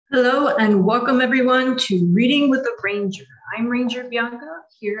Hello and welcome everyone to Reading with a Ranger. I'm Ranger Bianca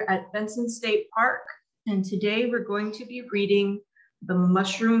here at Benson State Park, and today we're going to be reading The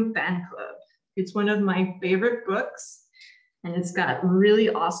Mushroom Fan Club. It's one of my favorite books, and it's got really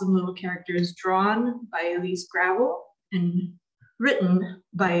awesome little characters drawn by Elise Gravel and written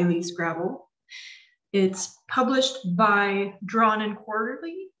by Elise Gravel. It's published by Drawn and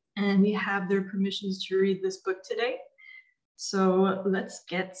Quarterly, and we have their permissions to read this book today. So let's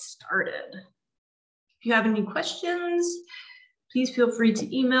get started. If you have any questions, please feel free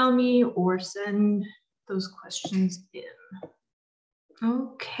to email me or send those questions in.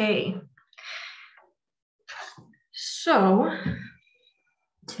 Okay. So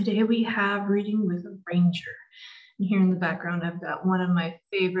today we have Reading with a Ranger. And here in the background, I've got one of my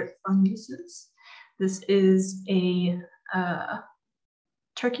favorite funguses. This is a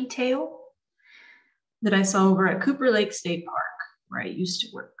turkey tail that I saw over at Cooper Lake State Park, where I used to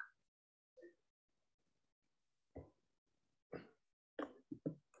work.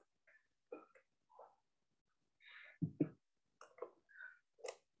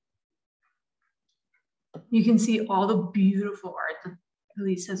 You can see all the beautiful art that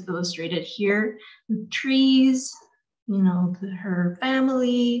Elise has illustrated here. The trees, her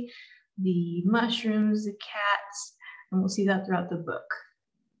family, the mushrooms, the cats, and we'll see that throughout the book.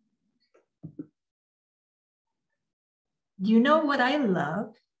 You know what I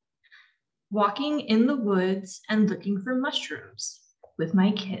love? Walking in the woods and looking for mushrooms with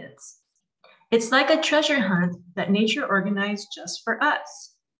my kids. It's like a treasure hunt that nature organized just for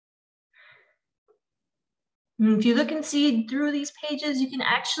us. And if you look and see through these pages, you can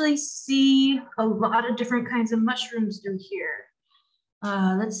actually see a lot of different kinds of mushrooms through here.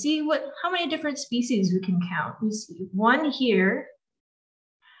 Let's see how many different species we can count. We see one here,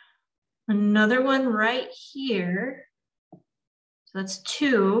 another one right here. So that's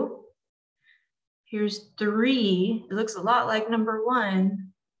 2. Here's 3. It looks a lot like number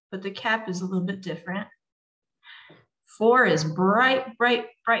 1, but the cap is a little bit different. 4 is bright, bright,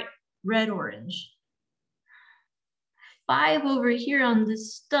 bright red-orange. 5 over here on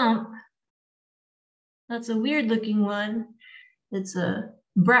this stump, that's a weird-looking one. It's a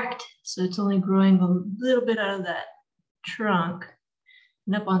bract, so it's only growing a little bit out of that trunk.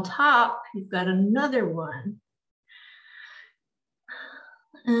 And up on top, you've got another one.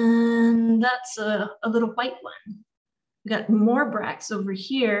 And that's a little white one. We got more bracts over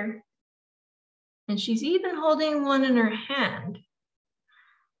here. And she's even holding one in her hand.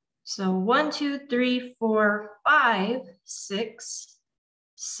 So 1, 2, 3, 4, 5, 6,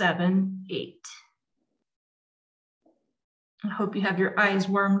 7, 8. I hope you have your eyes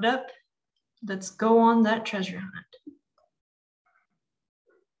warmed up. Let's go on that treasure hunt.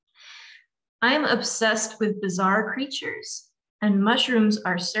 I am obsessed with bizarre creatures. And mushrooms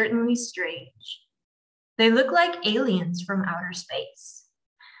are certainly strange. They look like aliens from outer space.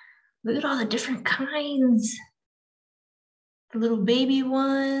 Look at all the different kinds. The little baby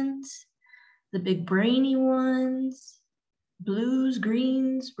ones, the big brainy ones, blues,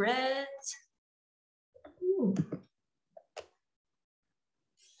 greens, reds. Ooh.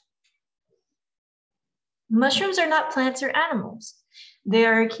 Mushrooms are not plants or animals. They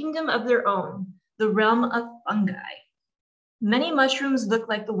are a kingdom of their own, the realm of fungi. Many mushrooms look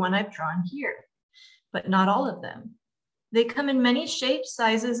like the one I've drawn here, but not all of them. They come in many shapes,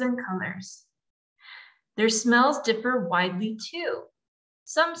 sizes, and colors. Their smells differ widely too.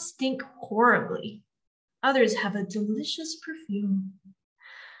 Some stink horribly. Others have a delicious perfume.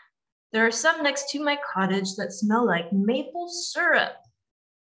 There are some next to my cottage that smell like maple syrup.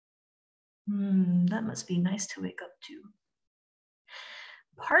 That must be nice to wake up to.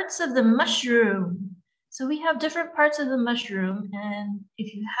 Parts of the mushroom. So we have different parts of the mushroom, and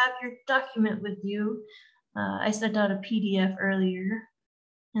if you have your document with you, I sent out a PDF earlier,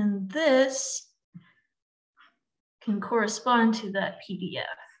 and this can correspond to that PDF.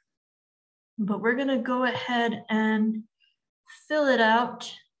 But we're gonna go ahead and fill it out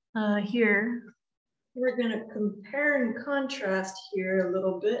here. We're gonna compare and contrast here a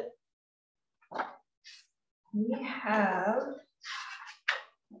little bit. We have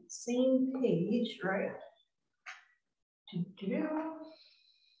same page, right?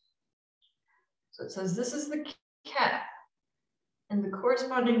 So it says this is the cat, and the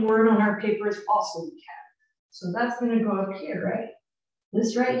corresponding word on our paper is also the cat. So that's going to go up here, right?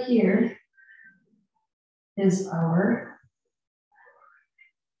 This right here is our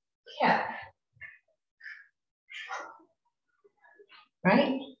cat,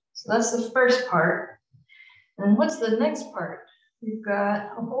 right? So that's the first part. And what's the next part? We've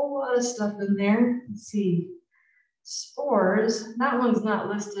got a whole lot of stuff in there. Let's see. spores. That one's not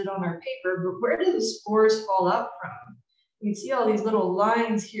listed on our paper, but where do the spores fall out from? You can see all these little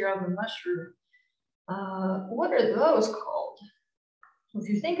lines here on the mushroom. What are those called? If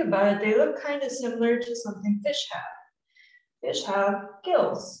you think about it, they look kind of similar to something fish have. Fish have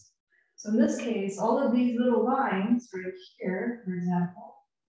gills. So in this case, all of these little lines right here, for example,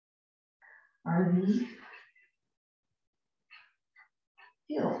 are the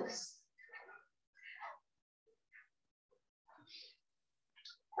gills.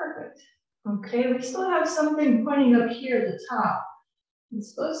 Perfect. Okay, we still have something pointing up here at the top. It's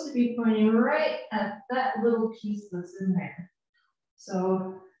supposed to be pointing right at that little piece that's in there.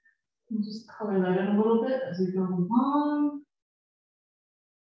 So we'll just color that in a little bit as we go along.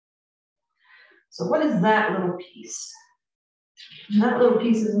 So what is that little piece? And that little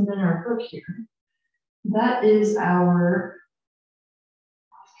piece isn't in our book here. That is our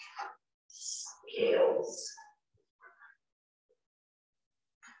scales.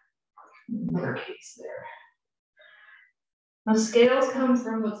 Lowercase there. Now scales come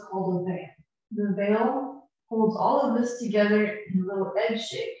from what's called a veil. The veil holds all of this together in a little egg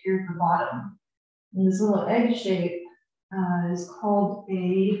shape here at the bottom. And this little egg shape is called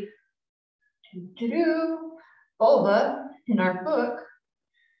a vulva in our book,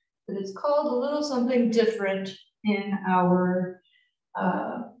 but it's called a little something different in our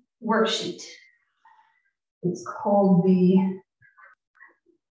worksheet. It's called the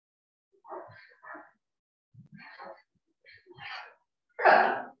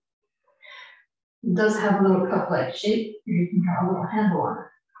cup. It does have a little cup-like shape. You can draw a little handle on it.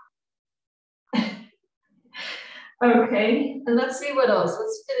 Okay, and let's see what else.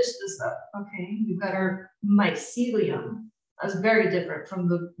 Let's finish this up. Okay, we've got our mycelium. That's very different from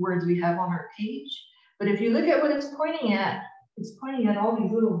the words we have on our page. But if you look at what it's pointing at all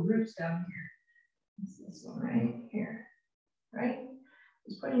these little roots down here. It's this one right here, right?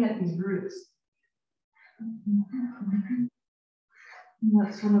 It's pointing at these roots. And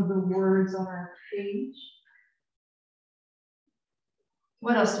that's one of the words on our page.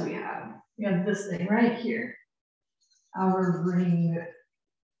 What else do we have? We have this thing right here. Our ring.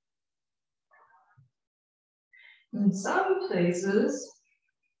 In some places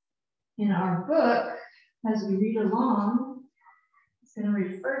in our book, as we read along, it's going to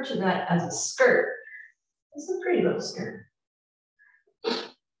refer to that as a skirt. It's a pretty little skirt.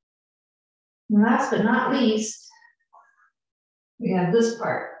 And last but not least, we have this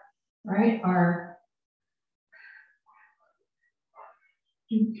part, right? Our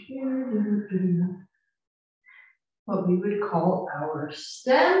what we would call our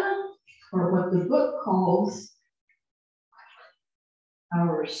stem, or what the book calls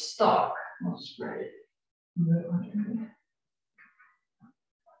our stalk. I'll spread it.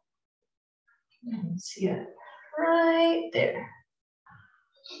 You can see it right there.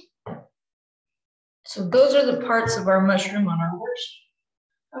 So those are the parts of our mushroom on our worksheet.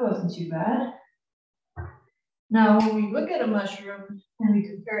 That wasn't too bad. Now, when we look at a mushroom and we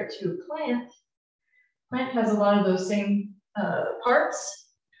compare it to a plant has a lot of those same parts,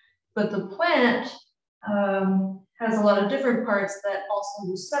 but the plant has a lot of different parts that also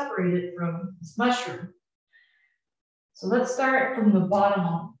will separate it from this mushroom. So let's start from the bottom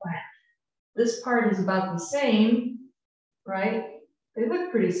on the plant. This part is about the same, right? They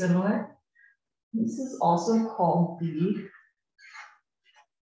look pretty similar. This is also called the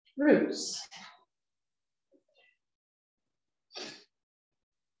roots.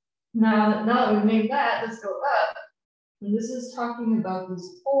 Now that we've made that, let's go up. And this is talking about this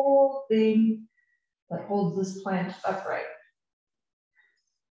whole thing that holds this plant upright.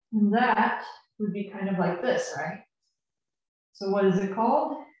 And that would be kind of like this, right? So what is it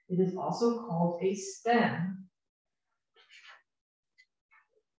called? It is also called a stem.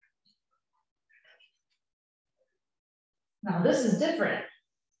 Now this is different.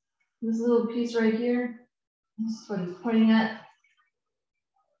 This little piece right here, this is what it's pointing at.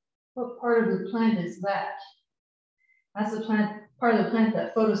 What part of the plant is that? That's the part of the plant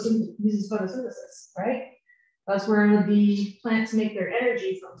that uses photosynthesis, right? That's where the plants make their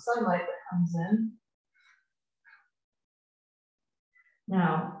energy from sunlight that comes in.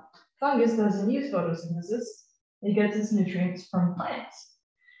 Now, fungus doesn't use photosynthesis. It gets its nutrients from plants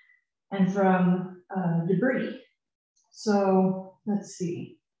and from debris. So let's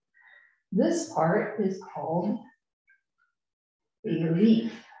see. This part is called a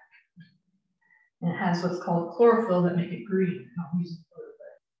leaf. And it has what's called chlorophyll that make it green. I don't use it for it,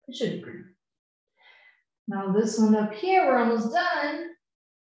 but it should be green. Now this one up here, we're almost done.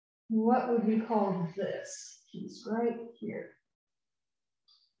 What would we call this piece right here?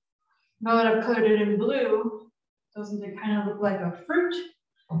 Now that I've colored it in blue, Doesn't it kind of look like a fruit?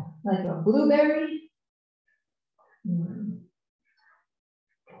 Like a blueberry?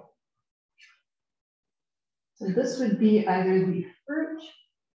 So this would be either the fruit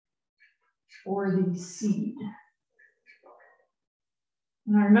or the seed.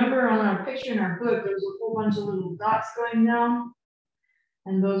 And I remember on our picture in our book, there was a whole bunch of little dots going down,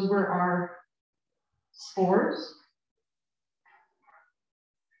 and those were our spores.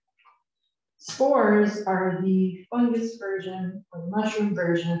 Spores are the fungus version or mushroom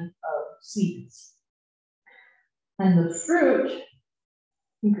version of seeds. And the fruit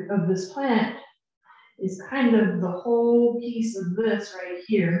of this plant is kind of the whole piece of this right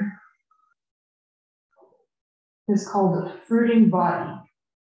here. It's called the fruiting body.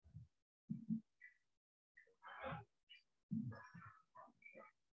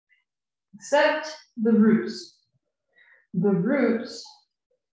 Except the roots. The roots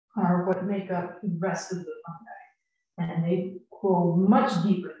are what make up the rest of the fungi, and they grow much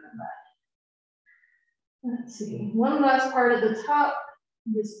deeper than that. Let's see, one last part at the top.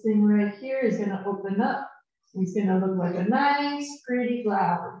 This thing right here is going to open up. It's going to look like a nice, pretty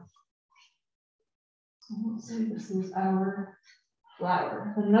flower. So we'll say this is our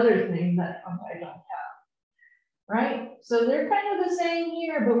flower. Another thing that fungi don't have, right? So they're kind of the same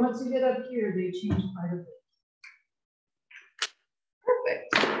here, but once you get up here, they change quite a bit.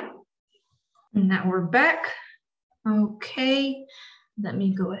 Perfect. And now we're back. Okay, let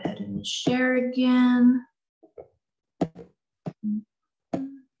me go ahead and share again.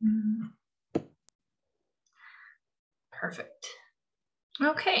 Perfect.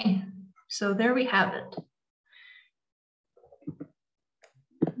 Okay, so there we have it.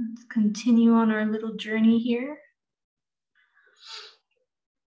 Let's continue on our little journey here.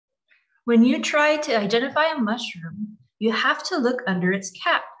 When you try to identify a mushroom, you have to look under its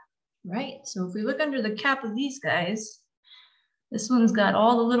cap, right? So if we look under the cap of these guys, this one's got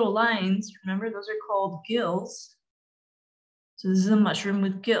all the little lines. Remember, those are called gills. So this is a mushroom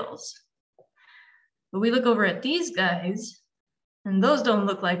with gills. But we look over at these guys, and those don't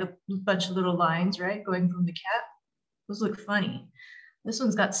look like a bunch of little lines, right? Going from the cap. Those look funny. This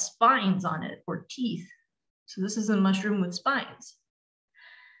one's got spines on it, or teeth. So this is a mushroom with spines.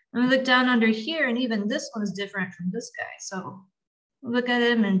 And we look down under here, and even this one's different from this guy. So look at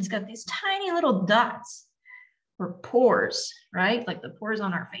him, and it's got these tiny little dots, or pores, right? Like the pores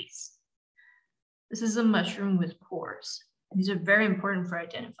on our face. This is a mushroom with pores. These are very important for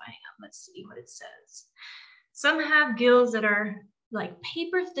identifying them. Let's see what it says. Some have gills that are like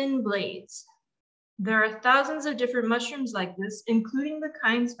paper-thin blades. There are thousands of different mushrooms like this, including the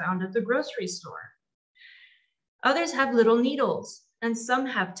kinds found at the grocery store. Others have little needles, and some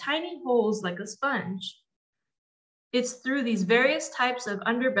have tiny holes like a sponge. It's through these various types of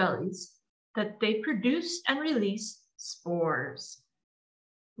underbellies that they produce and release spores,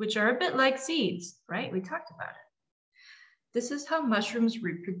 which are a bit like seeds, right? We talked about it. This is how mushrooms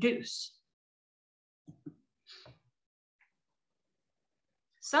reproduce.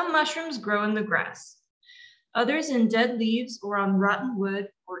 Some mushrooms grow in the grass, others in dead leaves or on rotten wood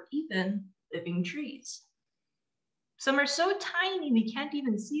or even living trees. Some are so tiny we can't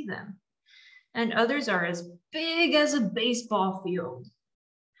even see them, and others are as big as a baseball field.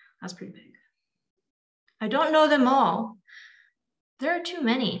 That's pretty big. I don't know them all. There are too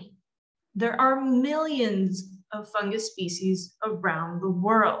many. There are millions of fungus species around the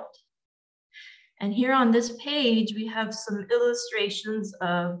world. And here on this page, we have some illustrations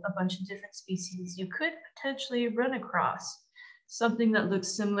of a bunch of different species you could potentially run across. Something that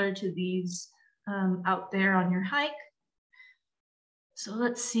looks similar to these out there on your hike. So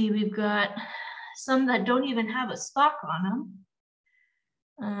let's see, we've got some that don't even have a stalk on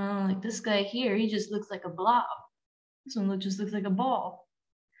them. Like this guy here, he just looks like a blob. This one just looks like a ball.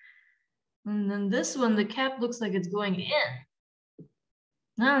 And then this one, the cap looks like it's going in.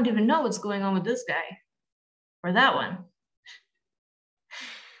 I don't even know what's going on with this guy or that one.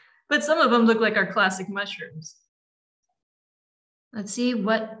 But some of them look like our classic mushrooms. Let's see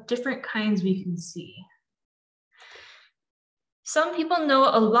what different kinds we can see. Some people know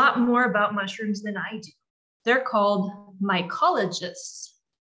a lot more about mushrooms than I do. They're called mycologists.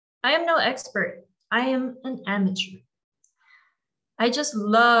 I am no expert. I am an amateur. I just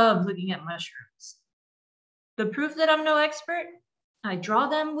love looking at mushrooms. The proof that I'm no expert? I draw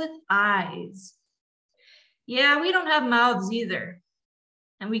them with eyes. Yeah, we don't have mouths either,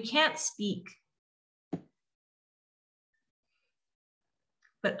 and we can't speak.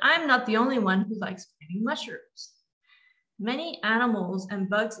 But I'm not the only one who likes finding mushrooms. Many animals and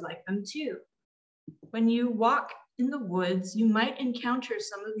bugs like them too. When you walk in the woods, you might encounter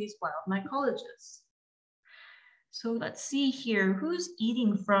some of these wild mycologists. So let's see here, who's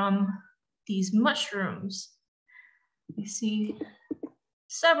eating from these mushrooms? We see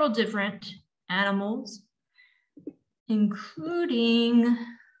several different animals, including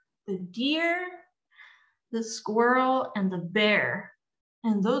the deer, the squirrel, and the bear.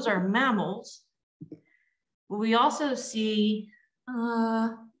 And those are mammals. But we also see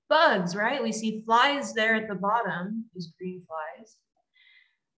bugs, right? We see flies there at the bottom, these green flies.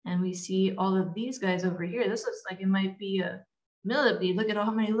 And we see all of these guys over here. This looks like it might be a millipede. Look at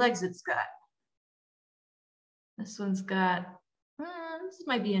how many legs it's got. This one's got, this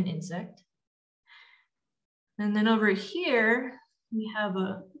might be an insect. And then over here, we have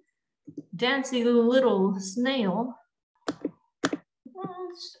a dancy little snail. One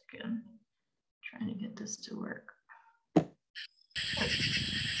second, trying to get this to work.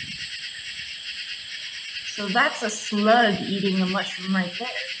 So that's a slug eating a mushroom right there.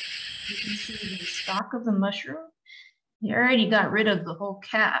 You can see the stalk of the mushroom. They already got rid of the whole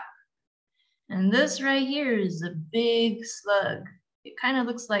cap. And this right here is a big slug. It kind of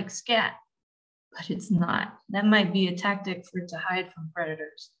looks like scat, but it's not. That might be a tactic for it to hide from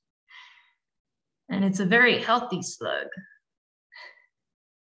predators. And it's a very healthy slug.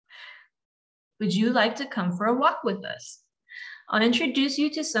 Would you like to come for a walk with us? I'll introduce you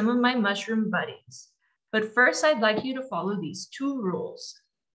to some of my mushroom buddies. But first, I'd like you to follow these 2 rules.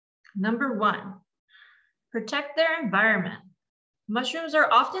 Number 1, protect their environment. Mushrooms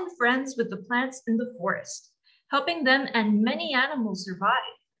are often friends with the plants in the forest, helping them and many animals survive.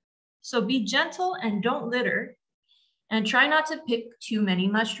 So be gentle and don't litter, and try not to pick too many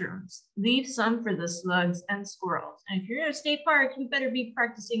mushrooms. Leave some for the slugs and squirrels. And if you're in a state park, you better be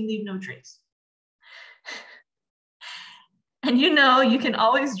practicing leave no trace. And you know, you can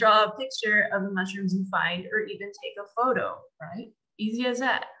always draw a picture of the mushrooms you find or even take a photo, right? Easy as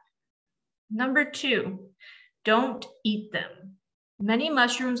that. Number 2, don't eat them. Many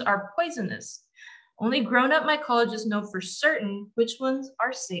mushrooms are poisonous. Only grown-up mycologists know for certain which ones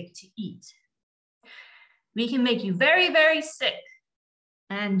are safe to eat. We can make you very, very sick,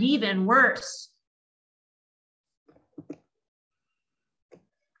 and even worse.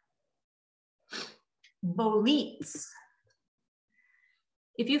 Boletes.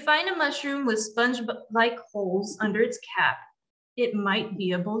 If you find a mushroom with sponge-like holes under its cap, it might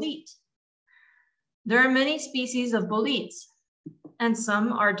be a bolete. There are many species of boletes, and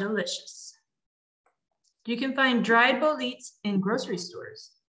some are delicious. You can find dried boletes in grocery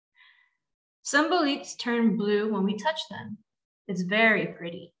stores. Some boletes turn blue when we touch them. It's very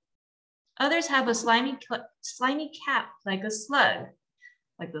pretty. Others have a slimy cap like a slug,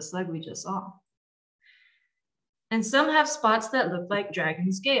 like the slug we just saw. And some have spots that look like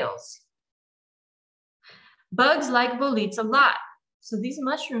dragon scales. Bugs like boletes a lot, so these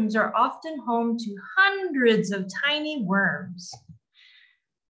mushrooms are often home to hundreds of tiny worms.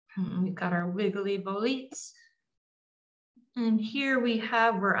 We've got our wiggly boletes. And here we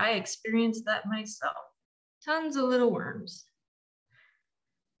have where I experienced that myself. Tons of little worms.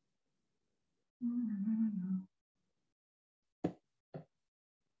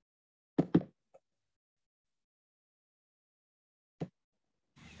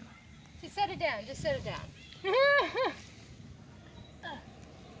 Just set it down, just set it down. You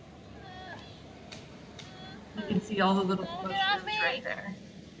can see all the little mushrooms right there.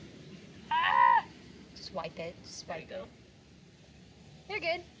 Just wipe it, just wipe it. You're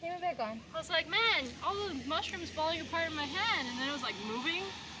good, leave it back on. I was like, man, all the mushrooms falling apart in my hand, and then it was like moving.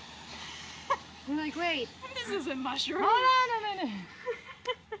 I'm like, wait. This isn't mushroom. Oh, no.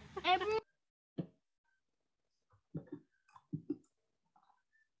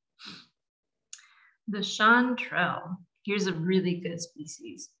 The chanterelle. Here's a really good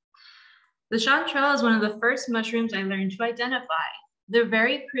species. The chanterelle is one of the first mushrooms I learned to identify. They're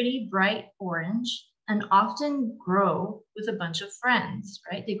very pretty, bright orange, and often grow with a bunch of friends,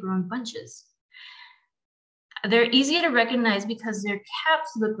 right? They grow in bunches. They're easy to recognize because their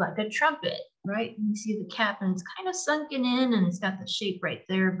caps look like a trumpet, right? You see the cap and it's kind of sunken in and it's got the shape right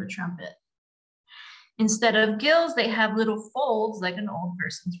there of a trumpet. Instead of gills, they have little folds like an old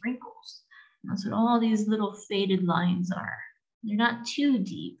person's wrinkles. That's what all these little faded lines are. They're not too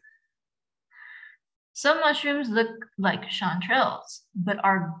deep. Some mushrooms look like chanterelles, but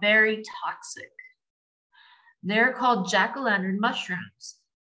are very toxic. They're called jack-o'-lantern mushrooms.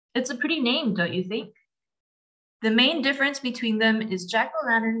 It's a pretty name, don't you think? The main difference between them is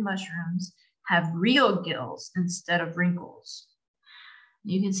jack-o'-lantern mushrooms have real gills instead of wrinkles.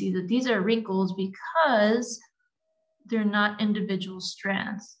 You can see that these are wrinkles because they're not individual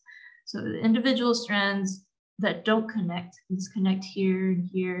strands. So the individual strands that don't connect, these connect here and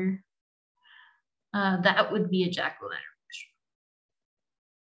here. that would be a jack-o'-lantern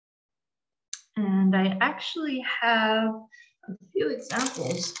mushroom. And I actually have a few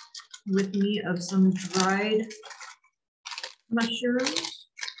examples with me of some dried mushrooms.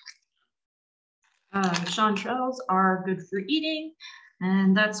 Chanterelles are good for eating,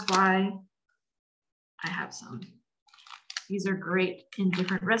 and that's why I have some. These are great in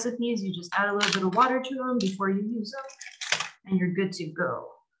different recipes. You just add a little bit of water to them before you use them, and you're good to go.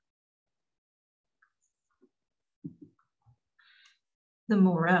 The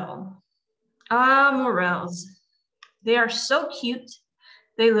morel. Ah, morels. They are so cute.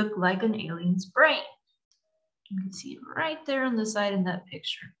 They look like an alien's brain. You can see it right there on the side in that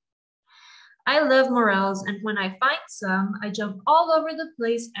picture. I love morels, and when I find some, I jump all over the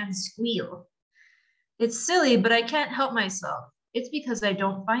place and squeal. It's silly, but I can't help myself. It's because I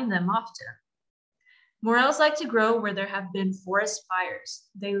don't find them often. Morels like to grow where there have been forest fires.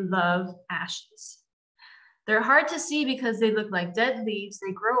 They love ashes. They're hard to see because they look like dead leaves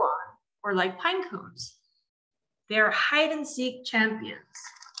they grow on, or like pine cones. They are hide and seek champions.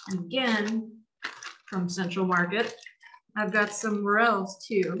 And again, from Central Market, I've got some morels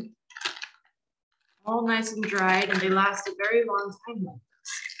too. All nice and dried, and they last a very long time like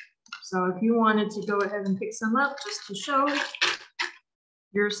this. So if you wanted to go ahead and pick some up just to show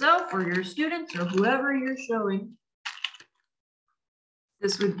yourself or your students or whoever you're showing,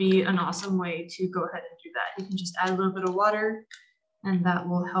 this would be an awesome way to go ahead and do that. You can just add a little bit of water, and that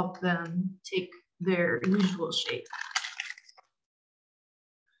will help them take their usual shape.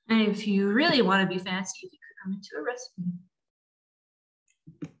 And if you really want to be fancy, you could come into a recipe.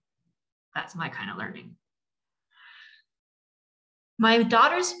 That's my kind of learning. My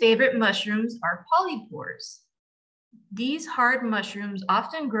daughter's favorite mushrooms are polypores. These hard mushrooms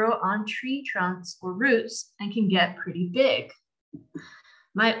often grow on tree trunks or roots and can get pretty big.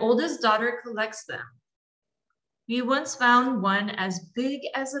 My oldest daughter collects them. We once found one as big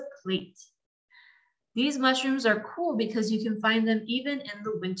as a plate. These mushrooms are cool because you can find them even in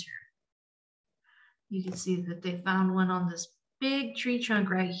the winter. You can see that they found one on this big tree trunk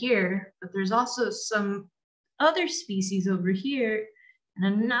right here, but there's also some other species over here and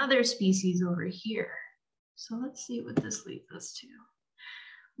another species over here. So let's see what this leads us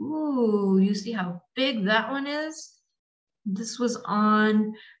to. Ooh, you see how big that one is? This was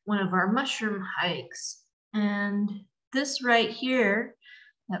on one of our mushroom hikes. And this right here,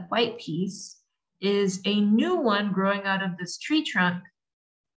 that white piece, is a new one growing out of this tree trunk.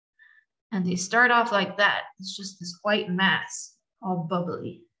 And they start off like that. It's just this white mass, all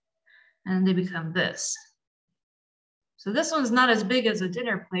bubbly. And they become this. So this one's not as big as a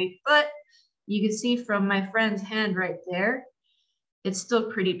dinner plate, but you can see from my friend's hand right there, it's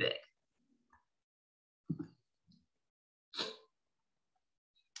still pretty big.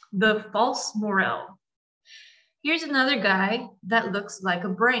 The false morel. Here's another guy that looks like a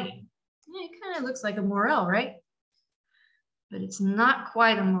brain. Yeah, it kind of looks like a morel, right? But it's not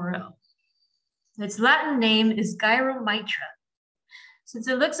quite a morel. Its Latin name is Gyromitra. Since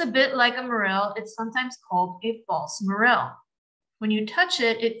it looks a bit like a morel, it's sometimes called a false morel. When you touch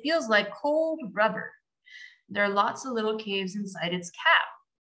it, it feels like cold rubber. There are lots of little caves inside its cap.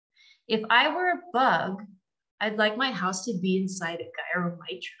 If I were a bug, I'd like my house to be inside a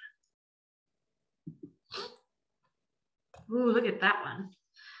Gyromitra. Ooh, look at that one.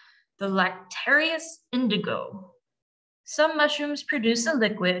 The Lactarius indigo. Some mushrooms produce a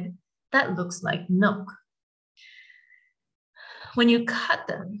liquid that looks like milk. When you cut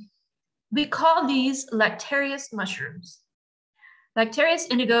them, we call these Lactarius mushrooms. Lactarius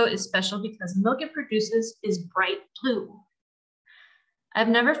indigo is special because the milk it produces is bright blue. I've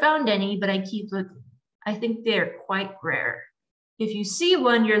never found any, but I keep looking. I think they're quite rare. If you see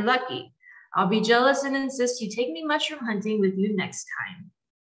one, you're lucky. I'll be jealous and insist you take me mushroom hunting with you next time.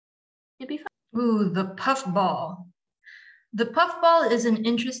 It'd be fun. Ooh, the puffball. The puffball is an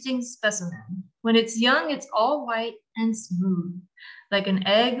interesting specimen. When it's young, it's all white and smooth, like an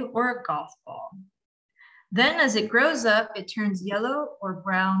egg or a golf ball. Then as it grows up, it turns yellow or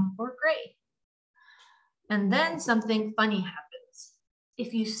brown or gray. And then something funny happens.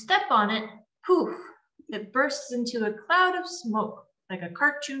 If you step on it, poof, it bursts into a cloud of smoke, like a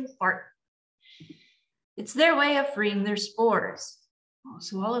cartoon fart. It's their way of freeing their spores. Oh,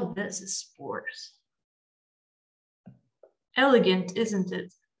 so all of this is spores. Elegant, isn't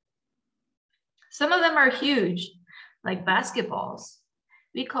it? Some of them are huge, like basketballs.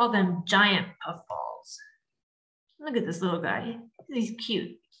 We call them giant puffballs. Look at this little guy. He's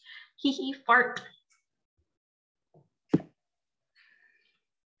cute. Hee hee fart.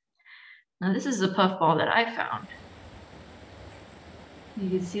 Now this is a puffball that I found. You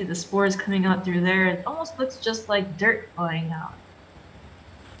can see the spores coming out through there. It almost looks just like dirt flying out.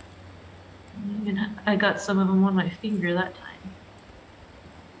 Even I got some of them on my finger that time.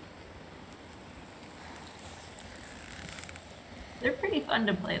 They're pretty fun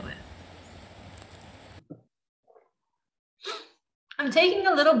to play with. I'm taking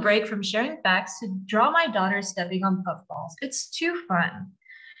a little break from sharing facts to draw my daughter stepping on puffballs. It's too fun.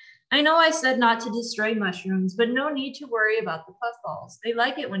 I know I said not to destroy mushrooms, but no need to worry about the puffballs. They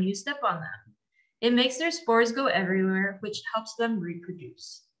like it when you step on them. It makes their spores go everywhere, which helps them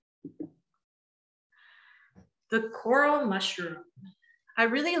reproduce. The coral mushroom. I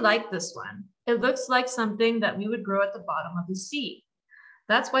really like this one. It looks like something that we would grow at the bottom of the sea.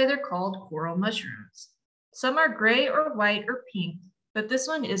 That's why they're called coral mushrooms. Some are gray or white or pink, but this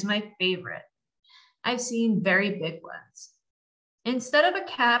one is my favorite. I've seen very big ones. Instead of a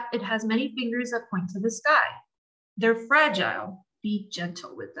cap, it has many fingers that point to the sky. They're fragile. Be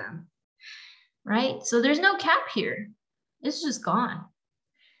gentle with them, right? So there's no cap here. It's just gone.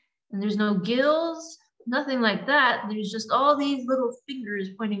 And there's no gills, nothing like that. There's just all these little fingers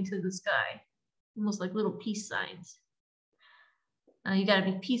pointing to the sky, almost like little peace signs. You gotta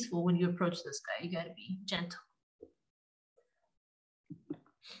be peaceful when you approach this guy. You gotta be gentle.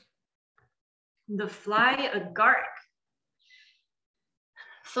 The fly agaric.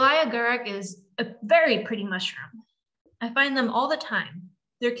 Fly agaric is a very pretty mushroom. I find them all the time.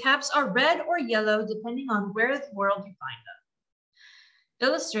 Their caps are red or yellow depending on where in the world you find them.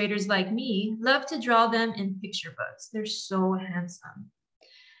 Illustrators like me love to draw them in picture books. They're so handsome.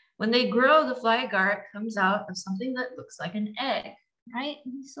 When they grow, the fly agaric comes out of something that looks like an egg, right?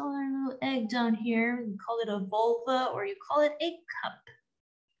 You saw our little egg down here. You call it a vulva or you call it a cup.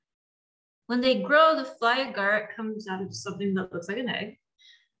 When they grow, the fly agaric comes out of something that looks like an egg.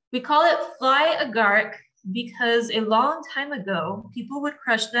 We call it fly agaric because a long time ago, people would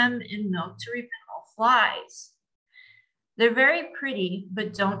crush them in milk to repel flies. They're very pretty,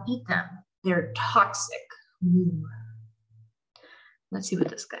 but don't eat them. They're toxic. Ooh. Let's see what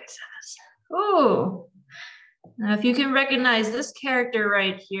this guy says. Oh, now if you can recognize this character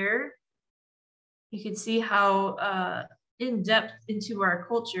right here, you can see how in depth into our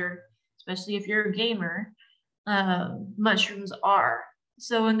culture, especially if you're a gamer, mushrooms are.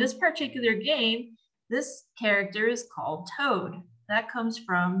 So in this particular game, this character is called Toad. That comes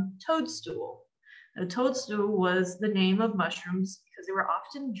from toadstool. A toadstool was the name of mushrooms because they were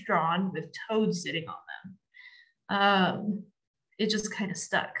often drawn with toads sitting on them. It just kind of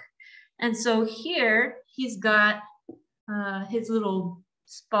stuck. And so here he's got his little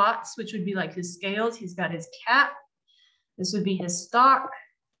spots, which would be like his scales. He's got his cap. This would be his stalk.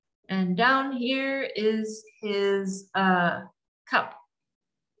 And down here is his cup,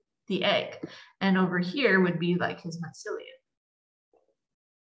 the egg. And over here would be like his mycelium.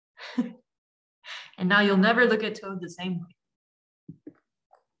 And now you'll never look at Toad the same way.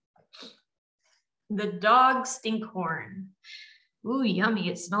 The dog stinkhorn. Ooh, yummy,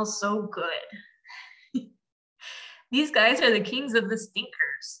 it smells so good. These guys are the kings of the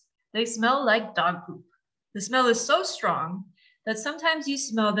stinkers. They smell like dog poop. The smell is so strong that sometimes you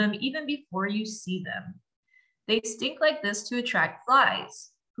smell them even before you see them. They stink like this to attract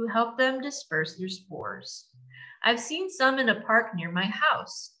flies, who help them disperse their spores. I've seen some in a park near my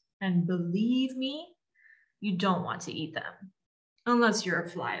house, and believe me, you don't want to eat them, unless you're a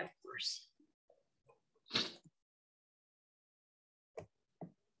fly, of course.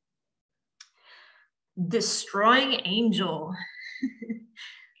 Destroying angel.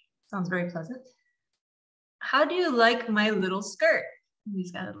 Sounds very pleasant. How do you like my little skirt?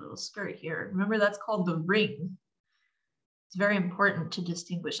 He's got a little skirt here. Remember, that's called the ring. It's very important to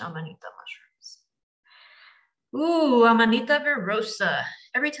distinguish Amanita mushrooms. Ooh, Amanita virosa.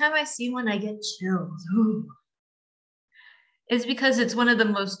 Every time I see one, I get chills. Ooh. It's because it's one of the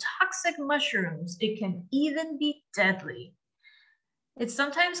most toxic mushrooms. It can even be deadly. It's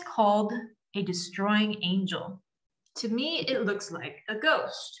sometimes called a destroying angel. To me, it looks like a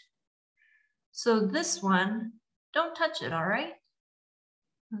ghost. So this one, don't touch it, all right?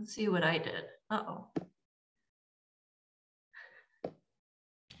 Let's see what I did. Uh-oh.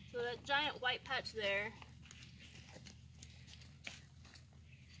 So that giant white patch there,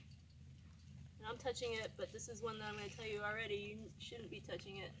 and I'm touching it, but this is one that I'm going to tell you already, you shouldn't be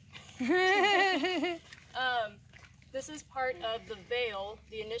touching it. This is part of the veil,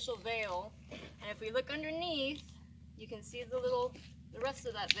 the initial veil, and if we look underneath, you can see the rest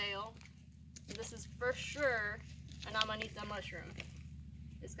of that veil. And this is for sure an Amanita mushroom.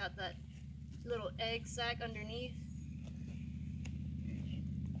 It's got that little egg sac underneath.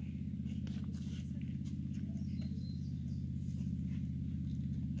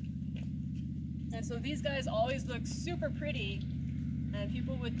 So these guys always look super pretty, and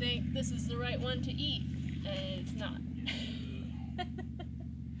people would think this is the right one to eat, and it's not.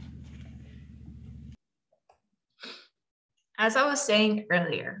 As I was saying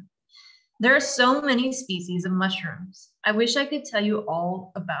earlier, there are so many species of mushrooms. I wish I could tell you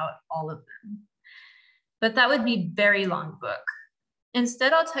all about all of them, but that would be a very long book.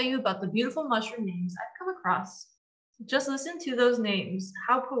 Instead, I'll tell you about the beautiful mushroom names I've come across. Just listen to those names.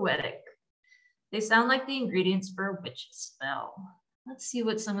 How poetic. They sound like the ingredients for a witch's spell. Let's see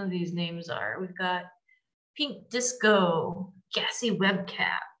what some of these names are. We've got Pink Disco, Gassy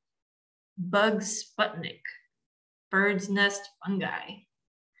Webcap, Bug Sputnik, Bird's Nest Fungi,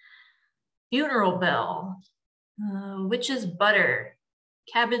 Funeral Bell, Witch's Butter,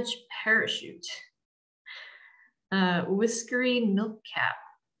 Cabbage Parachute, Whiskery Milk Cap,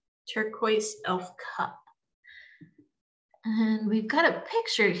 Turquoise Elf Cup. And we've got a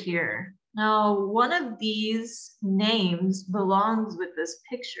picture here. Now, one of these names belongs with this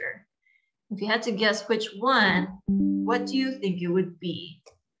picture. If you had to guess which one, what do you think it would be?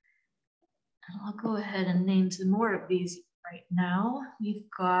 I'll go ahead and name some more of these right now. We've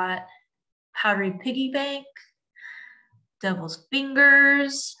got Powdery Piggy Bank, Devil's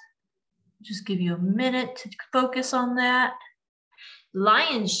Fingers. Just give you a minute to focus on that.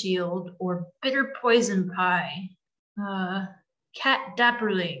 Lion Shield or Bitter Poison Pie, Cat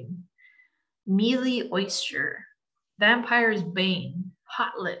Dapperling, Mealy Oyster, Vampire's Bane,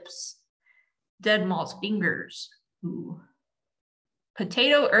 Hot Lips, Dead Malt's Fingers, ooh.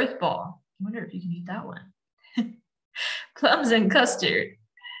 Potato Earthball. I wonder if you can eat that one. Plums and Custard.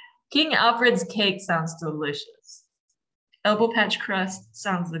 King Alfred's Cake sounds delicious. Elbow Patch Crust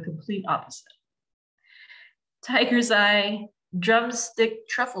sounds the complete opposite. Tiger's Eye, Drumstick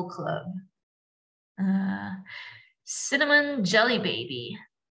Truffle Club. Cinnamon Jelly Baby,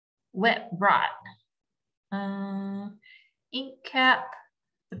 Wet Rot. Ink Cap,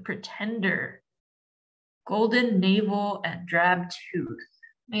 The Pretender, Golden Navel, and Drab Tooth.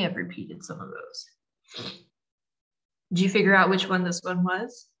 May have repeated some of those. Did you figure out which one this one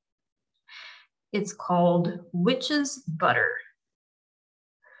was? It's called Witch's Butter.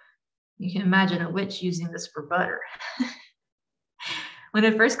 You can imagine a witch using this for butter. When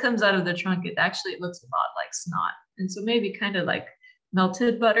it first comes out of the trunk, it actually looks a lot like snot. And so maybe kind of like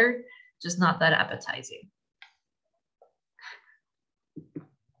melted butter, just not that appetizing.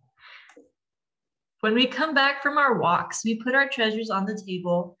 When we come back from our walks, we put our treasures on the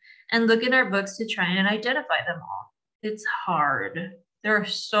table and look in our books to try and identify them all. It's hard. There are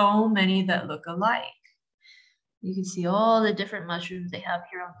so many that look alike. You can see all the different mushrooms they have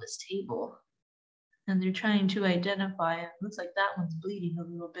here on this table. And they're trying to identify it. Looks like that one's bleeding a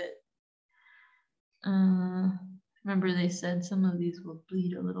little bit. Remember they said some of these will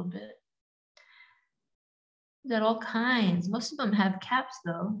bleed a little bit. We got all kinds. Most of them have caps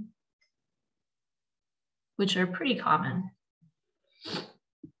though, which are pretty common.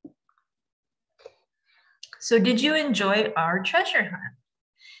 So did you enjoy our treasure hunt?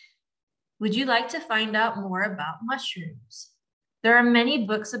 Would you like to find out more about mushrooms? There are many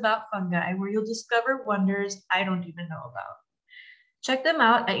books about fungi where you'll discover wonders I don't even know about. Check them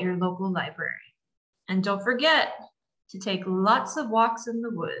out at your local library. And don't forget to take lots of walks in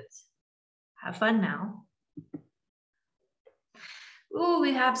the woods. Have fun now. Ooh,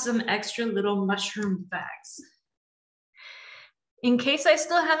 we have some extra little mushroom facts. In case I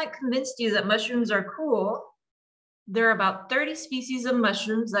still haven't convinced you that mushrooms are cool, there are about 30 species of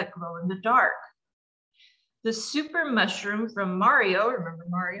mushrooms that glow in the dark. The super mushroom from Mario, remember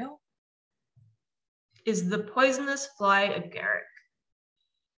Mario? Is the poisonous fly agaric.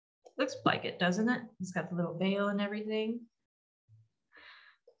 Looks like it, doesn't it? It's got the little veil and everything.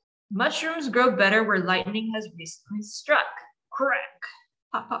 Mushrooms grow better where lightning has recently struck. Crack,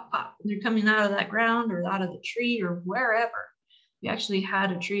 pop, pop, pop. They're coming out of that ground or out of the tree or wherever. We actually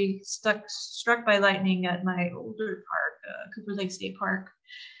had a tree struck by lightning at my older park, Cooper Lake State Park.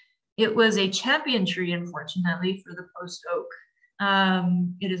 It was a champion tree, unfortunately, for the post oak.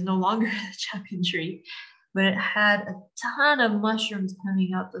 It is no longer a champion tree, but it had a ton of mushrooms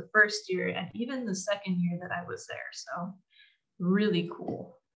coming out the first year and even the second year that I was there. So really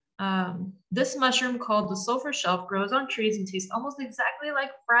cool. This mushroom called the sulfur shelf grows on trees and tastes almost exactly like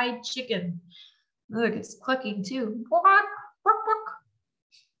fried chicken. Look, it's clucking too.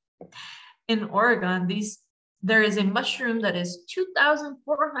 In Oregon, there is a mushroom that is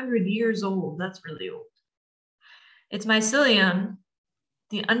 2,400 years old. That's really old. Its mycelium,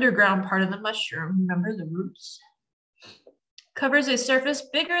 the underground part of the mushroom, remember the roots, covers a surface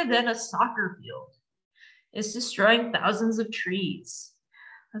bigger than a soccer field. It's destroying thousands of trees.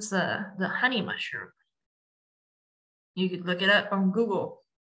 That's the honey mushroom. You could look it up on Google.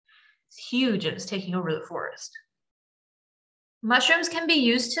 It's huge and it's taking over the forest. Mushrooms can be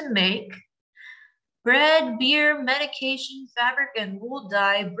used to make bread, beer, medication, fabric and wool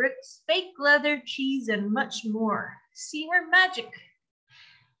dye, bricks, fake leather, cheese, and much more. See her magic.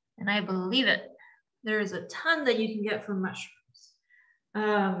 And I believe it. There is a ton that you can get from mushrooms.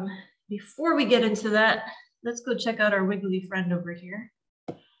 Before we get into that, let's go check out our wiggly friend over here.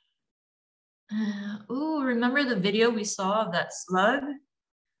 Ooh, remember the video we saw of that slug?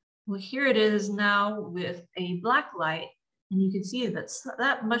 Well, here it is now with a black light, and you can see that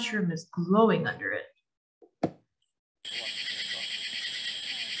that mushroom is glowing under it.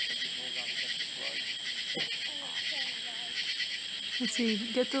 Let's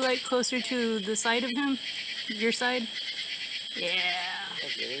see, get the light closer to the side of him, your side. Yeah.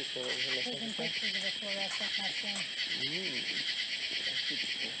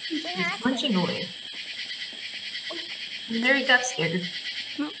 He's punching away. And there he got scared.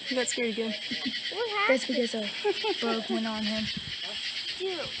 No, he got scared again. That's because a bug went on him.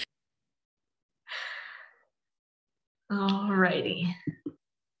 Alrighty.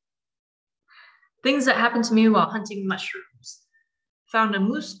 Things that happened to me while hunting mushrooms. Found a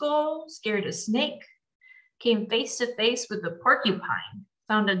moose skull, scared a snake, came face to face with a porcupine,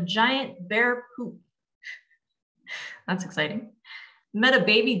 found a giant bear poop. That's exciting. Met a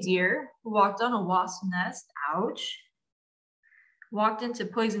baby deer who walked on a wasp nest, ouch. Walked into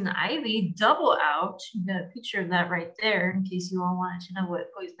poison ivy, double ouch. You got a picture of that right there in case you all wanted to know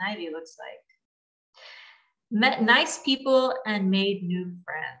what poison ivy looks like. Met nice people and made new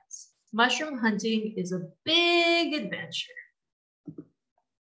friends. Mushroom hunting is a big adventure.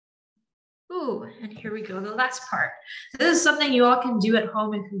 Ooh, and here we go, the last part. This is something you all can do at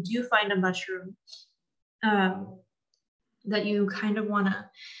home if you do find a mushroom that you kind of want to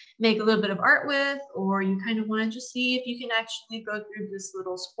make a little bit of art with, or you kind of want to just see if you can actually go through this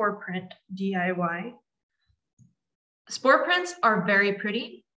little spore print DIY. Spore prints are very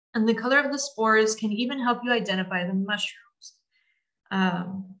pretty, and the color of the spores can even help you identify the mushrooms.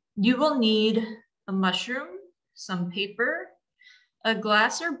 You will need a mushroom, some paper, a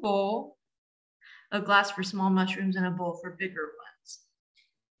glass or bowl, a glass for small mushrooms and a bowl for bigger ones.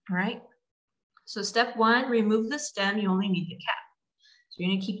 All right. So step one, remove the stem. You only need the cap. So you're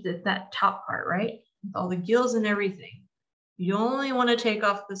gonna keep that top part, right? With all the gills and everything. You only want to take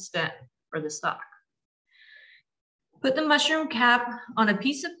off the stem or the stalk. Put the mushroom cap on a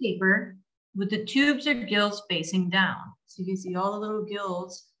piece of paper with the tubes or gills facing down. So you can see all the little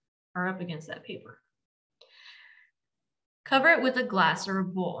gills are up against that paper. Cover it with a glass or a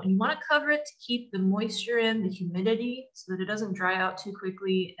bowl. You want to cover it to keep the moisture in, the humidity, so that it doesn't dry out too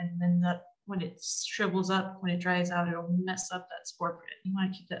quickly, and then when it shrivels up, when it dries out, it'll mess up that spore print. You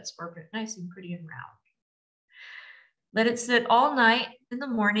want to keep that spore print nice and pretty and round. Let it sit all night. In the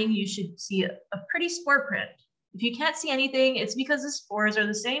morning, you should see a pretty spore print. If you can't see anything, it's because the spores are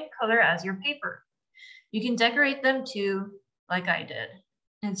the same color as your paper. You can decorate them too, like I did.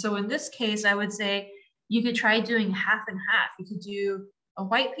 And so in this case, I would say you could try doing half and half. You could do a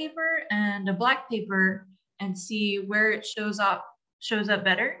white paper and a black paper and see where it shows up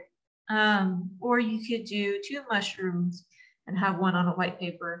better. Or you could do 2 mushrooms and have one on a white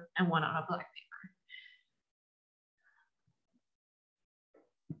paper and one on a black paper.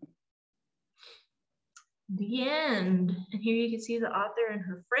 The end. And here you can see the author and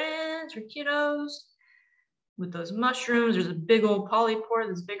her friends, her kiddos, with those mushrooms. There's a big old polypore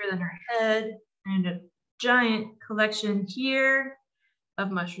that's bigger than her head, and a giant collection here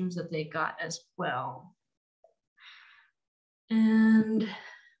of mushrooms that they got as well. And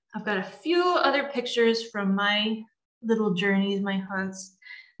I've got a few other pictures from my little journeys, my hunts.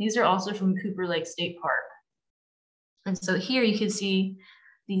 These are also from Cooper Lake State Park. And so here you can see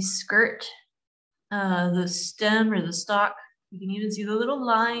the skirt, the stem or the stalk. You can even see the little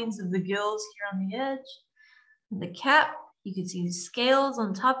lines of the gills here on the edge. And the cap, you can see scales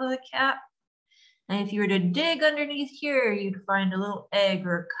on top of the cap. And if you were to dig underneath here, you'd find a little egg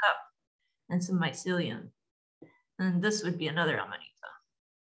or a cup and some mycelium. And this would be another amanita.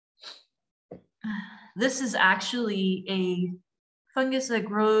 This is actually a fungus that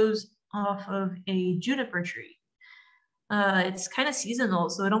grows off of a juniper tree. It's kind of seasonal,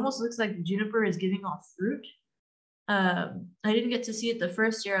 so it almost looks like the juniper is giving off fruit. I didn't get to see it the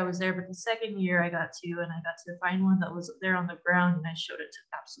first year I was there, but the second year I got to, and I got to find one that was there on the ground, and I showed it to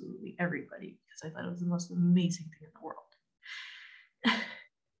absolutely everybody because I thought it was the most amazing thing in the world.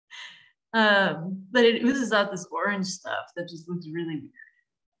 But it oozes out this orange stuff that just looks really weird.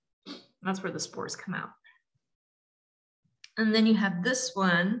 That's where the spores come out. And then you have this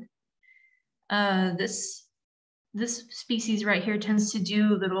one. This species right here tends to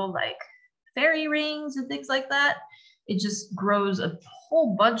do little like fairy rings and things like that. It just grows a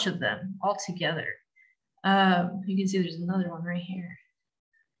whole bunch of them all together. You can see there's another one right here.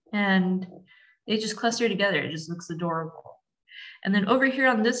 And they just cluster together. It just looks adorable. And then over here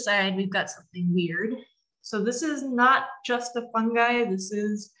on this side, we've got something weird. So this is not just a fungi. This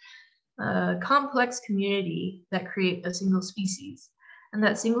is a complex community that create a single species. And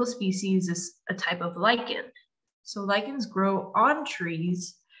that single species is a type of lichen. So lichens grow on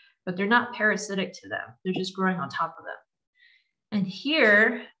trees, but they're not parasitic to them. They're just growing on top of them. And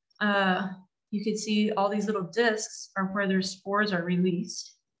here, you can see all these little discs are where their spores are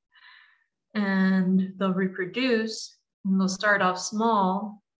released. And they'll reproduce, and they'll start off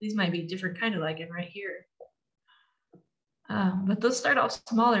small. These might be different kind of lichen right here. But they'll start off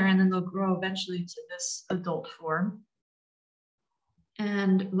smaller, and then they'll grow eventually to this adult form.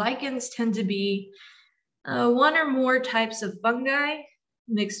 And lichens tend to be one or more types of fungi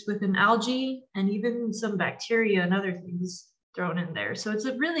mixed with an algae and even some bacteria and other things thrown in there. So it's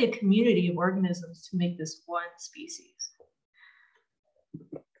really a community of organisms to make this one species.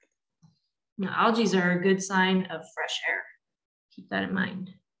 Now, algae are a good sign of fresh air. Keep that in mind.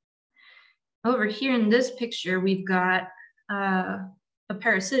 Over here in this picture, we've got a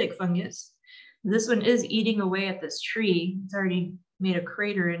parasitic fungus. This one is eating away at this tree. It's already made a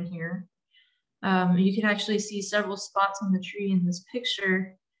crater in here. You can actually see several spots on the tree in this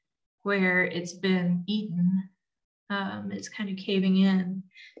picture where it's been eaten. It's kind of caving in.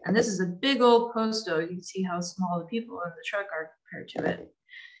 And this is a big old post oak. You can see how small the people in the truck are compared to it.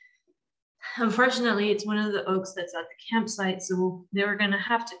 Unfortunately, it's one of the oaks that's at the campsite, so they were going to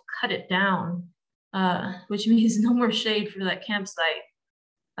have to cut it down, which means no more shade for that campsite.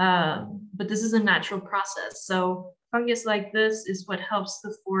 But this is a natural process. So fungus like this is what helps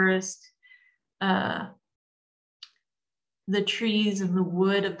the forest, the trees and the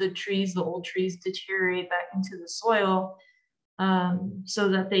wood of the trees, the old trees, deteriorate back into the soil so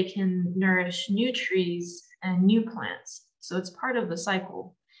that they can nourish new trees and new plants. So it's part of the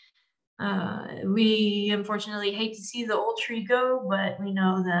cycle. We unfortunately hate to see the old tree go, but we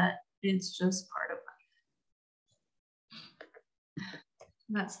know that it's just part of life.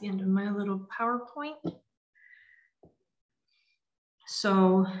 That's the end of my little PowerPoint.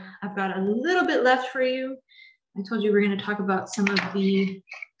 So I've got a little bit left for you. I told you we're going to talk about some of the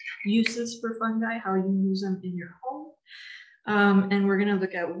uses for fungi, how you use them in your home. And we're going to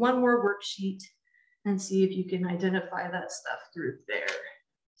look at one more worksheet and see if you can identify that stuff through there.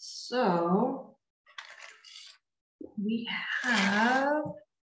 So we have,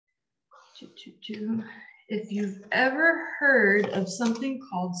 if you've ever heard of something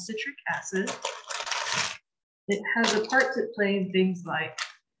called citric acid, it has a part to play in things like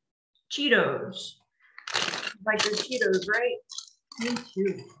Cheetos. Like your Cheetos, right? Me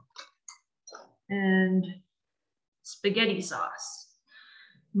too. And spaghetti sauce.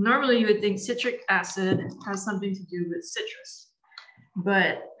 Normally you would think citric acid has something to do with citrus,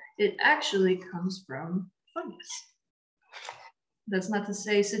 but it actually comes from fungus. That's not to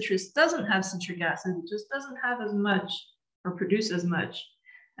say citrus doesn't have citric acid, it just doesn't have as much or produce as much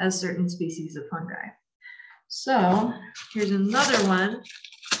as certain species of fungi. So here's another one.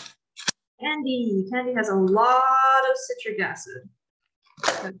 Candy. Candy has a lot of citric acid.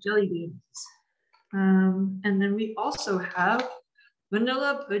 Like jelly beans. And then we also have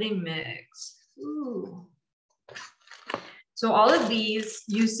vanilla pudding mix. Ooh. So all of these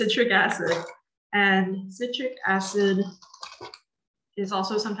use citric acid, and citric acid is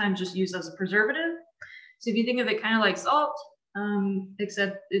also sometimes just used as a preservative. So if you think of it kind of like salt,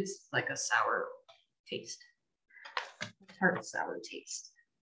 except it's like a sour taste, tart sour taste.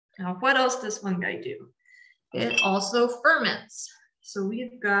 Now, what else does fungi do? It also ferments. So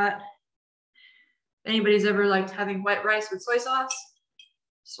we've got, anybody's ever liked having white rice with soy sauce?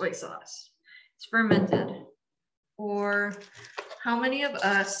 Soy sauce. It's fermented. Or how many of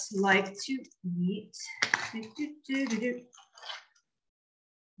us like to eat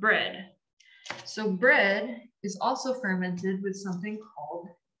bread? So bread is also fermented with something called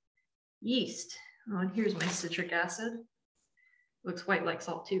yeast. Oh, and here's my citric acid. Looks white like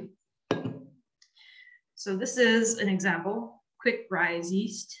salt too. So this is an example, quick rise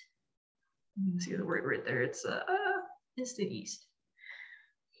yeast. You can see the word right there. It's instant yeast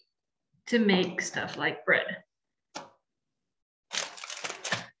to make stuff like bread.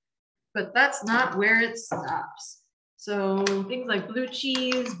 But that's not where it stops. So things like blue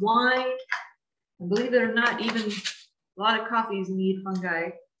cheese, wine, and believe it or not, even a lot of coffees need fungi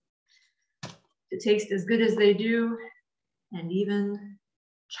to taste as good as they do. and even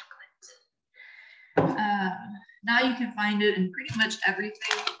chocolate. Now you can find it in pretty much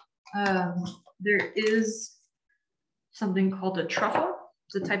everything. There is something called a truffle.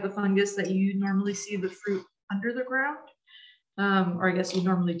 It's a type of fungus that you normally see the fruit under the ground. Or I guess you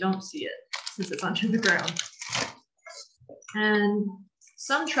normally don't see it since it's under the ground. And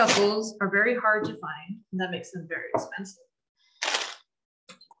some truffles are very hard to find, and that makes them very expensive.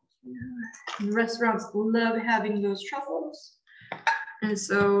 And restaurants love having those truffles. And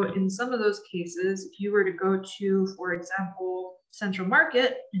so in some of those cases, if you were to go to, for example, Central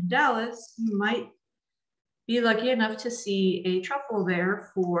Market in Dallas, you might be lucky enough to see a truffle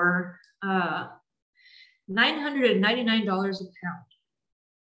there for $999 a pound.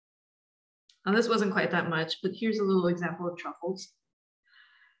 Now this wasn't quite that much, but here's a little example of truffles.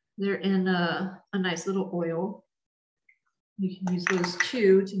 They're in a nice little oil. You can use those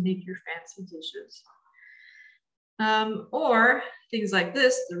too to make your fancy dishes. Or things like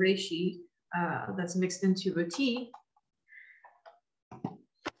this, the reishi, that's mixed into a tea.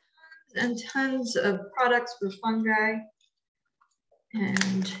 And tons of products for fungi.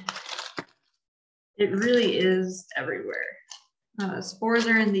 And it really is everywhere. Spores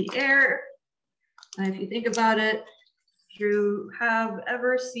are in the air. If you think about it, if you have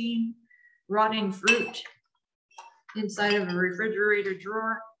ever seen rotting fruit inside of a refrigerator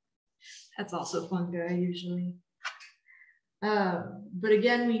drawer, that's also fungi usually. But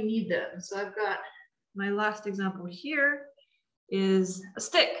again, we need them. So I've got my last example here is a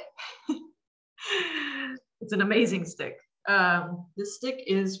stick. It's an amazing stick. This stick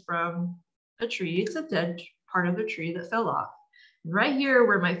is from a tree. It's a dead part of the tree that fell off. And right here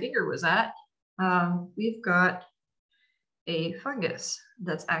where my finger was at, we've got a fungus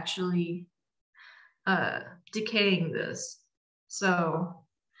that's actually decaying this. So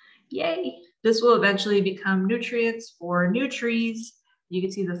yay, this will eventually become nutrients for new trees. You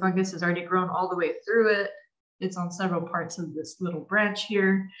can see the fungus has already grown all the way through it. It's on several parts of this little branch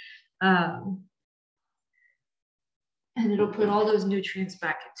here. And it'll put all those nutrients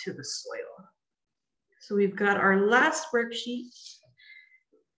back into the soil. So we've got our last worksheet.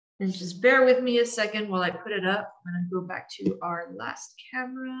 And just bear with me a second while I put it up. I'm gonna go back to our last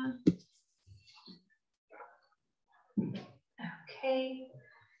camera. Okay,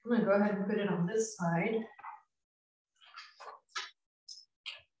 I'm gonna go ahead and put it on this side.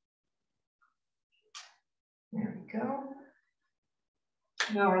 There we go.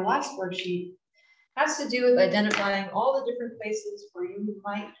 Now our last worksheet has to do with identifying all the different places where you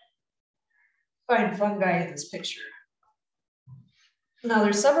might find fungi in this picture. Now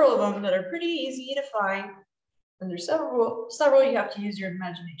there's several of them that are pretty easy to find, and there's several you have to use your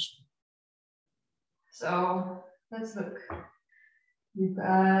imagination. So let's look. We've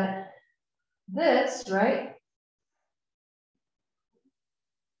got this, right?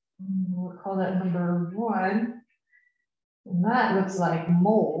 We'll call that number 1. And that looks like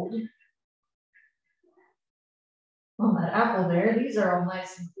mold. On that apple there, these are all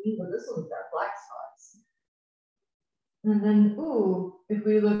nice and clean, but this one's got black spots. And then, ooh, if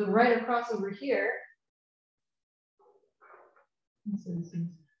we look right across over here, this is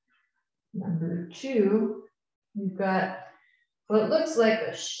number 2, we've got what looks like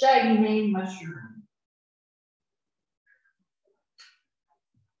a shaggy mane mushroom.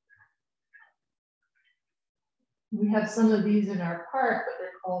 We have some of these in our park, but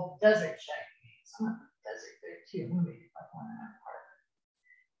they're called desert shaggy manes. Some of the desert there too. Let me get one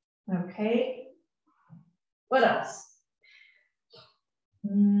in our park. Okay. What else?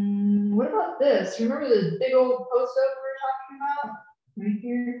 What about this? Remember this big old post oak we were talking about? Right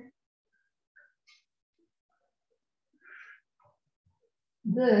here.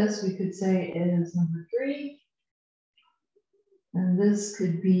 This we could say is number 3. And this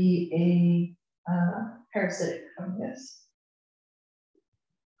could be a parasitic fungus.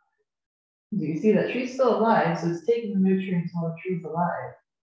 You can see that tree's still alive, so it's taking the nutrients while the tree's alive.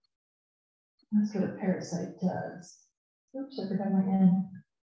 That's what a parasite does. Oops, I forgot my N.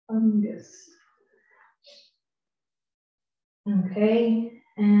 Fungus. Okay,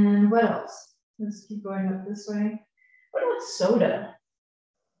 and what else? Let's keep going up this way. What about soda?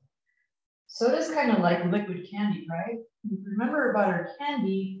 Soda's kind of like liquid candy, right? If you remember about our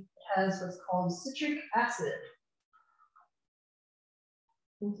candy, it has what's called citric acid.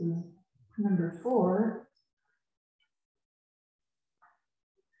 This is number 4.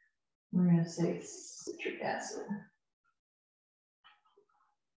 We're going to say citric acid.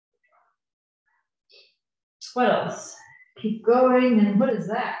 What else? Keep going, and what is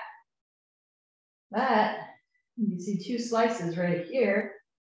that? That, you can see 2 slices right here,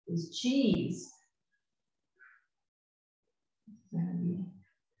 is cheese.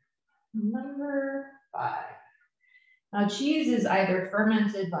 Number 5. Now, cheese is either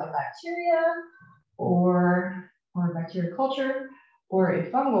fermented by bacteria or bacteria culture or a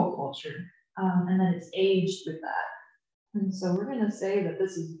fungal culture, and then it's aged with that. And so we're going to say that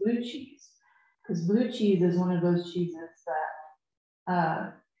this is blue cheese, because blue cheese is one of those cheeses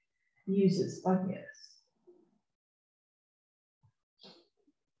that uses fungus.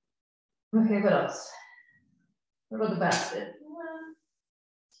 Okay, what else? What about the basket?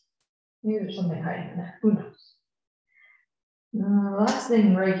 Maybe there's something hiding in there. Who knows? The last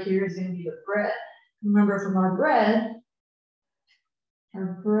thing right here is going to be the bread. Remember, from our bread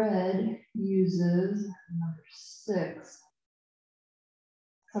uses, number 6,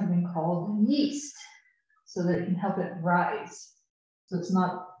 something called yeast, so that it can help it rise. So it's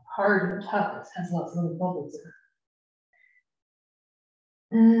not hard and tough, it has lots of little bubbles in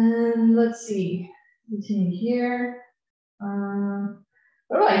it. And let's see, continue here.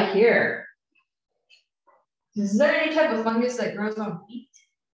 What do I hear? Is there any type of fungus that grows on wheat?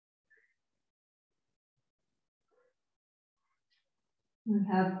 We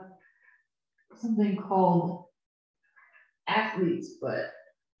have something called athlete's foot.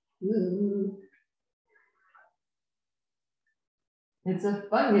 Ooh. It's a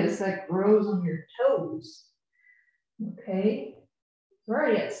fungus that grows on your toes. Okay, we're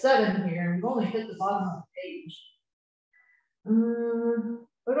already at 7 here. We've only hit the bottom of the page.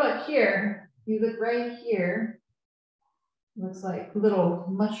 What about here? You look right here. Looks like little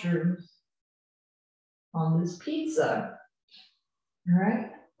mushrooms on this pizza. All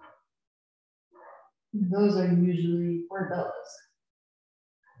right. Those are usually portobellos.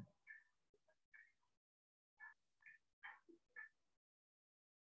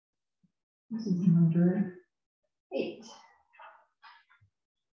 This is number 8.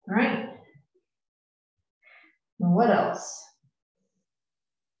 All right. Now what else?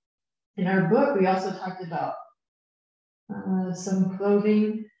 In our book, we also talked about some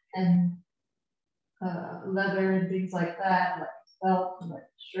clothing and leather and things like that, like belt, like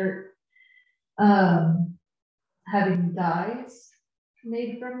shirt. Having dyes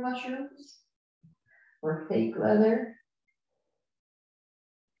made from mushrooms or fake leather.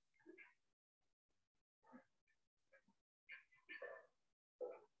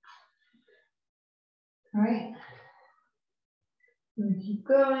 All right, we keep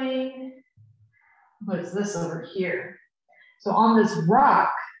going. What is this over here? So on this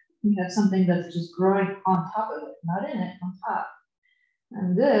rock, we have something that's just growing on top of it, not in it, on top.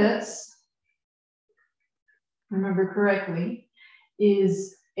 And this, remember correctly,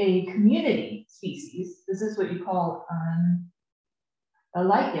 is a community species. This is what you call a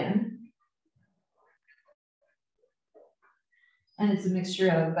lichen. And it's a mixture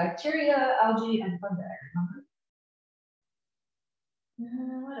of bacteria, algae, and fungi, remember?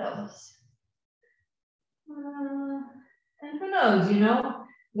 What else? And who knows, you know,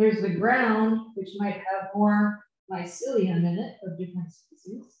 there's the ground, which might have more mycelium in it of different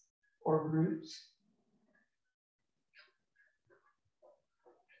species or groups.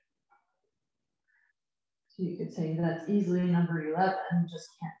 So you could say that's easily number 11, just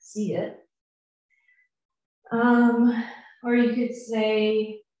can't see it. Or you could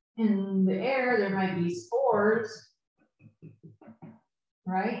say in the air, there might be spores,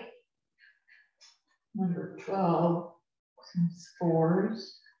 right? Number 12, some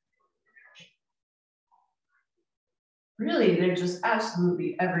spores. Really, they're just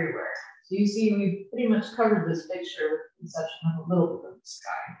absolutely everywhere. So you see, we've pretty much covered this picture with the exception of a little bit of the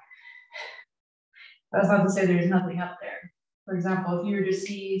sky. That's not to say there's nothing up there. For example, if you were to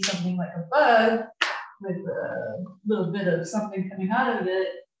see something like a bug with a little bit of something coming out of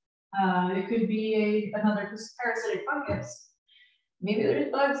it, it could be another parasitic fungus. Maybe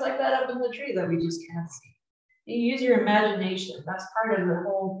there's bugs like that up in the tree that we just can't see. You use your imagination. That's part of the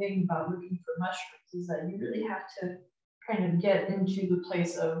whole thing about looking for mushrooms, is that you really have to kind of get into the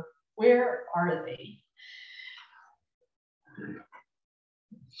place of where are they?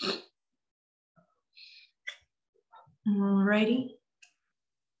 Alrighty.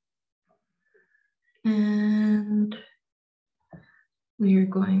 And we are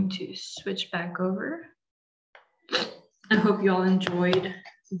going to switch back over. I hope you all enjoyed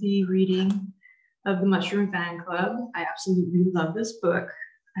the reading of the Mushroom Fan Club. I absolutely love this book.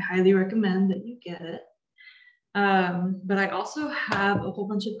 I highly recommend that you get it. But I also have a whole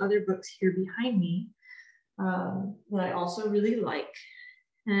bunch of other books here behind me that I also really like.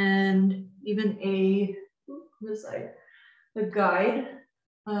 And even a guide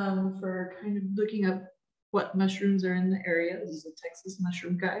for kind of looking up what mushrooms are in the area. This is a Texas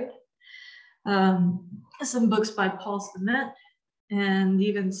mushroom guide. Some books by Paul Stement and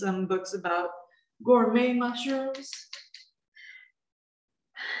even some books about gourmet mushrooms,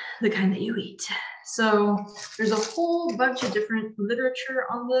 the kind that you eat. So there's a whole bunch of different literature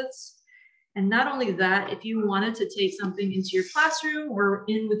on this. And not only that, if you wanted to take something into your classroom or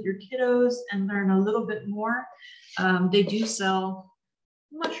in with your kiddos and learn a little bit more, they do sell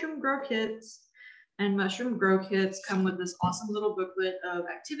mushroom grow kits. And mushroom grow kits come with this awesome little booklet of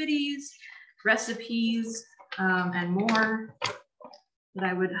activities, recipes, and more that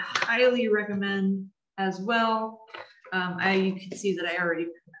I would highly recommend as well. You can see that I already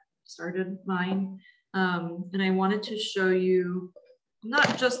started mine. And I wanted to show you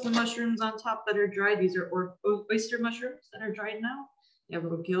not just the mushrooms on top that are dried. These are oyster mushrooms that are dried now. They have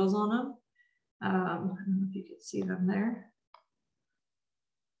little gills on them. I don't know if you can see them there.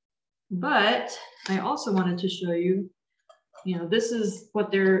 But I also wanted to show you, this is what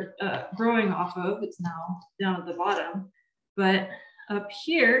they're growing off of. It's now down at the bottom. But up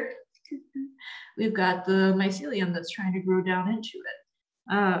here, we've got the mycelium that's trying to grow down into it.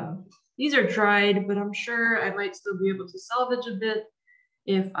 These are dried, but I'm sure I might still be able to salvage a bit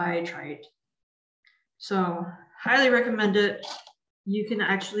if I tried. So highly recommend it. You can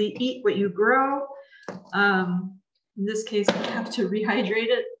actually eat what you grow. In this case, I have to rehydrate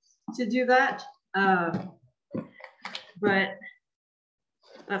it to do that. But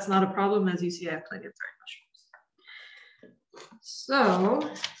that's not a problem. As you see, I have plenty of dried mushrooms. So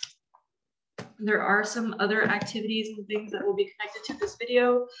there are some other activities and things that will be connected to this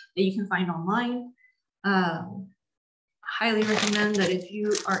video that you can find online. Highly recommend that if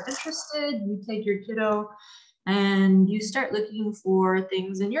you are interested, you take your kiddo and you start looking for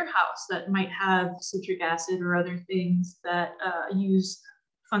things in your house that might have citric acid or other things that use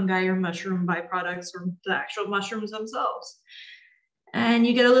fungi or mushroom byproducts or the actual mushrooms themselves. And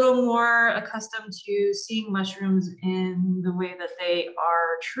you get a little more accustomed to seeing mushrooms in the way that they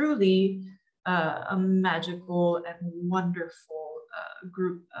are truly a magical and wonderful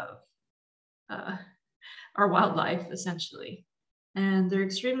group of our wildlife, essentially. And they're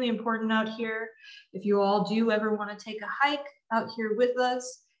extremely important out here. If you all do ever want to take a hike out here with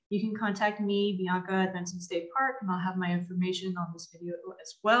us, you can contact me, Bianca, at Benson State Park, and I'll have my information on this video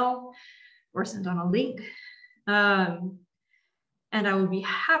as well, or send on a link. And I would be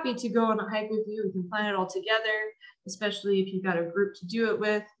happy to go on a hike with you. We can plan it all together, especially if you've got a group to do it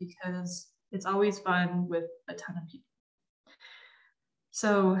with, because it's always fun with a ton of people.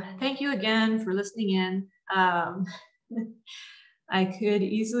 So thank you again for listening in. I could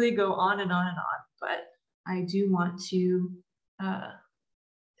easily go on and on and on, but I do want to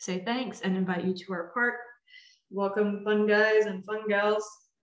say thanks and invite you to our park. Welcome, fun guys and fun gals,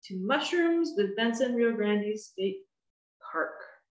 to Mushrooms with Benson Rio Grande State Park.